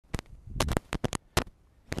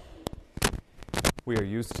We are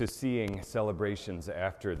used to seeing celebrations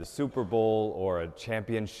after the Super Bowl or a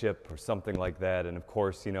championship or something like that. And of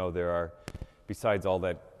course, there are, besides all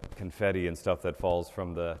that confetti and stuff that falls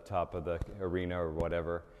from the top of the arena or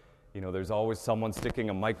whatever, there's always someone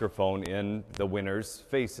sticking a microphone in the winners'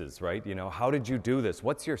 faces, right? How did you do this?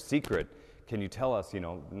 What's your secret? Can you tell us?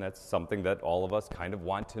 And that's something that all of us kind of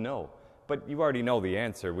want to know. But you already know the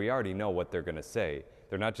answer. We already know what they're going to say.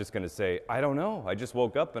 They're not just going to say, I don't know, I just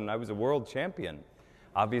woke up and I was a world champion.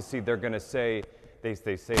 Obviously, they're going to say, they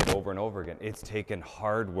say it over and over again, it's taken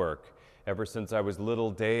hard work. Ever since I was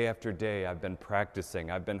little, day after day, I've been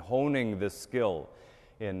practicing. I've been honing this skill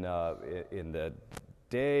in the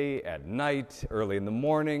day, at night, early in the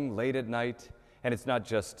morning, late at night. And it's not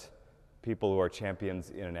just people who are champions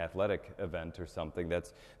in an athletic event or something.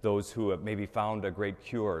 That's those who have maybe found a great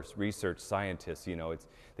cure, research scientists.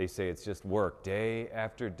 They say it's just work, day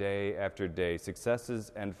after day after day,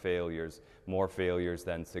 successes and failures, more failures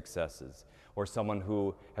than successes. Or someone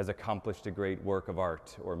who has accomplished a great work of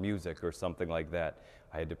art or music or something like that.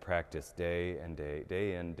 I had to practice day in,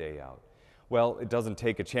 day out. Well, it doesn't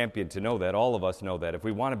take a champion to know that. All of us know that. If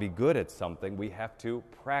we want to be good at something, we have to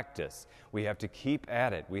practice. We have to keep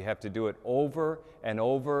at it. We have to do it over and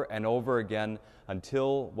over and over again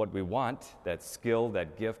until what we want, that skill,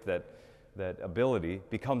 that gift, that ability,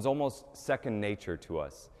 becomes almost second nature to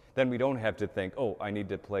us. Then we don't have to think, oh, I need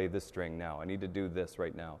to play this string now. I need to do this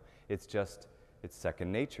right now. It's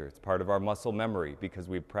second nature. It's part of our muscle memory because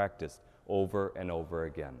we've practiced over and over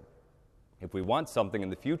again. If we want something in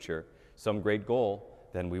the future, some great goal,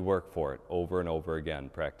 then we work for it over and over again.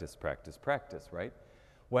 Practice, practice, practice, right?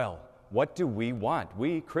 Well, what do we want?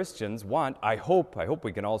 We Christians want, I hope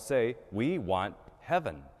we can all say, we want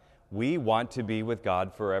heaven. We want to be with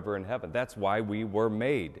God forever in heaven. That's why we were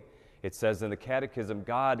made. It says in the Catechism,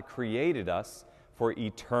 God created us for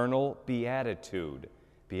eternal beatitude.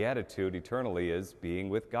 Beatitude eternally is being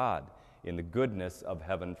with God in the goodness of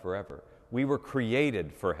heaven forever. We were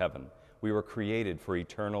created for heaven. We were created for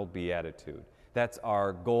eternal beatitude. That's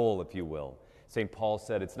our goal, if you will. St. Paul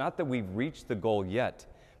said, it's not that we've reached the goal yet,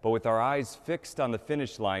 but with our eyes fixed on the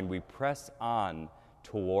finish line, we press on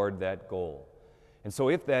toward that goal. And so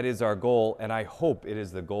if that is our goal, and I hope it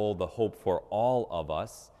is the goal, the hope for all of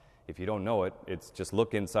us, if you don't know it, it's just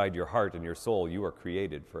look inside your heart and your soul. You are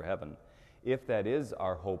created for heaven. If that is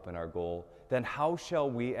our hope and our goal, then how shall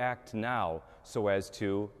we act now so as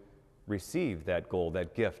to receive that goal,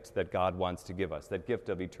 that gift that God wants to give us, that gift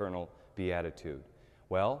of eternal beatitude?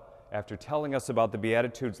 Well, after telling us about the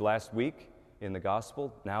Beatitudes last week in the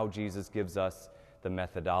gospel, now Jesus gives us the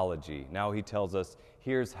methodology. Now he tells us,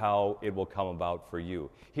 here's how it will come about for you.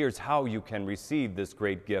 Here's how you can receive this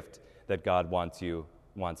great gift that God wants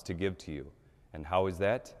to give to you. And how is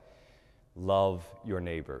that? Love your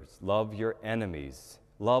neighbors. Love your enemies.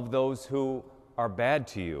 Love those who are bad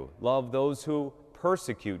to you. Love those who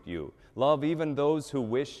persecute you. Love even those who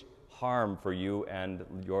wish harm for you and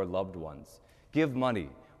your loved ones. Give money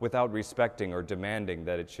without respecting or demanding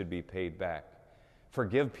that it should be paid back.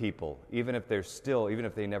 Forgive people, even if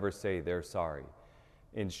they never say they're sorry.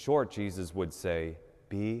 In short, Jesus would say,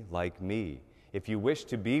 be like me. If you wish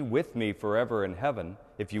to be with me forever in heaven,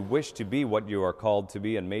 if you wish to be what you are called to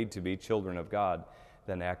be and made to be, children of God,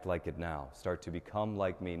 then act like it now. Start to become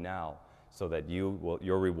like me now, so that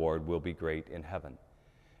your reward will be great in heaven.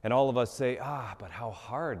 And all of us say, but how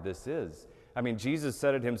hard this is. I mean, Jesus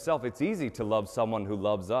said it himself. It's easy to love someone who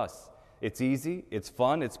loves us. It's easy, it's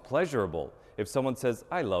fun, it's pleasurable. If someone says,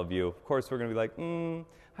 I love you, of course we're going to be like,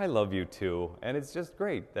 I love you too. And it's just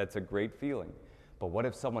great. That's a great feeling. But what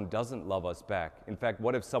if someone doesn't love us back? In fact,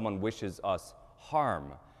 what if someone wishes us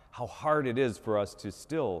harm? How hard it is for us to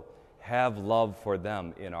still have love for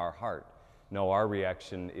them in our heart. No, our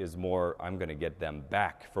reaction is more, I'm going to get them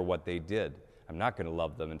back for what they did. I'm not going to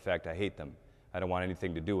love them. In fact, I hate them. I don't want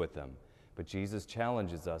anything to do with them. But Jesus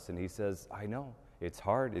challenges us, and he says, I know, it's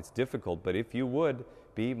hard, it's difficult, but if you would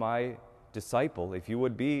be my disciple, if you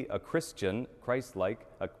would be a Christian, Christ-like,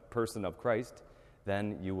 a person of Christ,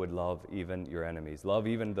 then you would love even your enemies, love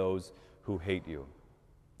even those who hate you.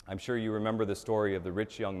 I'm sure you remember the story of the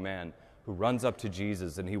rich young man who runs up to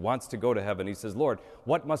Jesus and he wants to go to heaven. He says, Lord,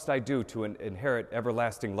 what must I do to inherit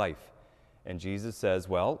everlasting life? And Jesus says,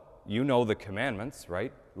 well, you know the commandments,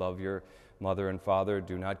 right? Love your mother and father,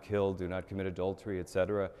 do not kill, do not commit adultery,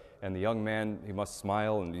 etc. And the young man, he must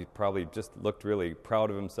smile, and he probably just looked really proud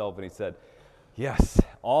of himself, and he said, yes,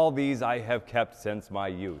 all these I have kept since my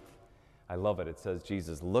youth. I love it. It says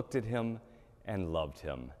Jesus looked at him and loved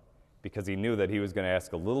him because he knew that he was going to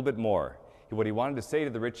ask a little bit more. What he wanted to say to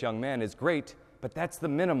the rich young man is, great, but that's the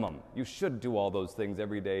minimum. You should do all those things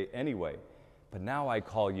every day anyway. But now I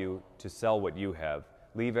call you to sell what you have,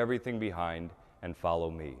 leave everything behind, and follow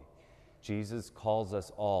me. Jesus calls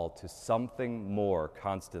us all to something more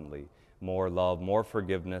constantly, more love, more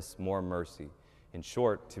forgiveness, more mercy. In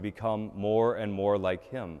short, to become more and more like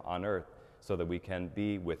him on earth so that we can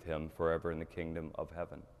be with him forever in the kingdom of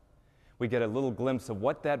heaven. We get a little glimpse of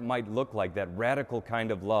what that might look like, that radical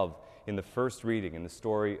kind of love, in the first reading in the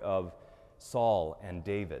story of Saul and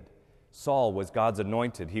David. Saul was God's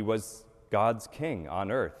anointed. He was God's king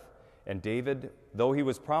on earth. And David, though he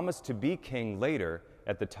was promised to be king later,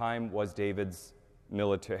 at the time was David's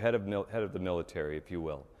head of the military, if you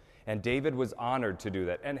will. And David was honored to do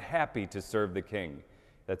that and happy to serve the king.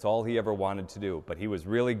 That's all he ever wanted to do, but he was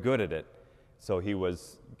really good at it. So he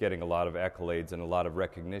was getting a lot of accolades and a lot of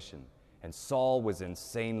recognition. And Saul was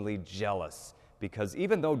insanely jealous because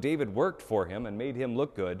even though David worked for him and made him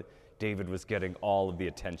look good, David was getting all of the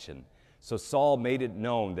attention. So Saul made it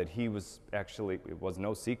known that he was actually, it was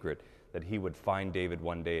no secret, that he would find David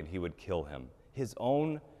one day and he would kill him. His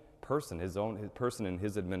person in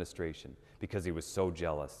his administration, because he was so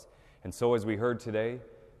jealous. And so as we heard today,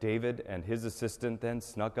 David and his assistant then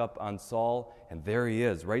snuck up on Saul, and there he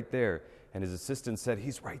is, right there. And his assistant said,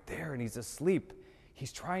 he's right there and he's asleep.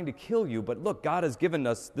 He's trying to kill you, but look, God has given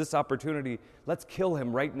us this opportunity. Let's kill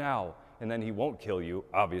him right now. And then he won't kill you,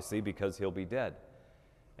 obviously, because he'll be dead.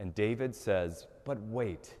 And David says, but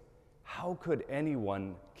wait, how could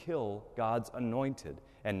anyone kill God's anointed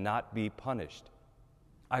and not be punished?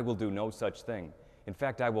 I will do no such thing. In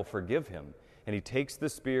fact, I will forgive him. And he takes the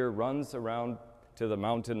spear, runs around to the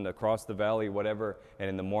mountain, across the valley, whatever, and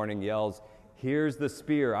in the morning yells, here's the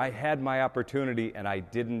spear. I had my opportunity and I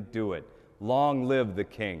didn't do it. Long live the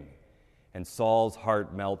king. And Saul's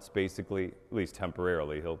heart melts basically, at least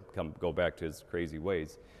temporarily. He'll go back to his crazy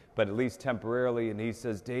ways. But at least temporarily, and he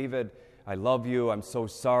says, David, I love you. I'm so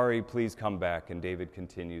sorry. Please come back. And David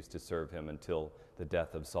continues to serve him until the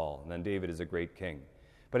death of Saul. And then David is a great king.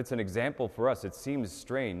 But it's an example for us. It seems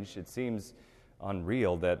strange. It seems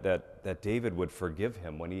unreal that David would forgive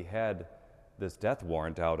him when he had this death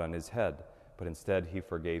warrant out on his head. But instead, he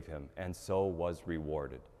forgave him and so was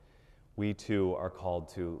rewarded. We too are called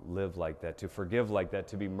to live like that, to forgive like that,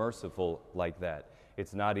 to be merciful like that.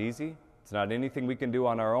 It's not easy. It's not anything we can do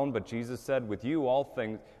on our own, but Jesus said, with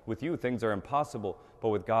you things are impossible, but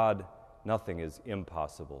with God nothing is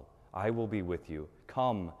impossible. I will be with you.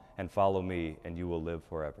 Come and follow me, and you will live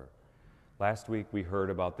forever. Last week we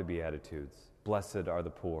heard about the Beatitudes. Blessed are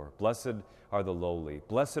the poor. Blessed are the lowly.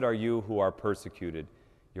 Blessed are you who are persecuted.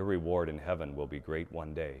 Your reward in heaven will be great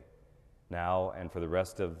one day. Now, and for the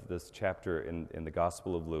rest of this chapter in the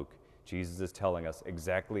Gospel of Luke, Jesus is telling us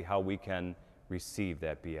exactly how we can receive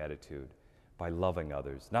that beatitude by loving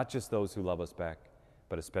others, not just those who love us back,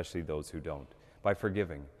 but especially those who don't, by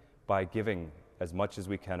forgiving, by giving as much as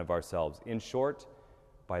we can of ourselves. In short,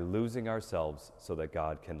 by losing ourselves so that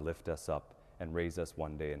God can lift us up and raise us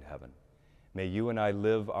one day in heaven. May you and I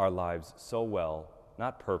live our lives so well,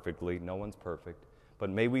 not perfectly, no one's perfect, but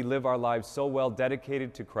may we live our lives so well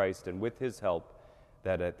dedicated to Christ and with his help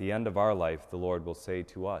that at the end of our life the Lord will say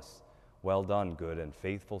to us, well done, good and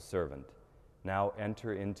faithful servant. Now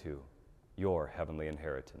enter into your heavenly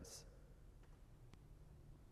inheritance.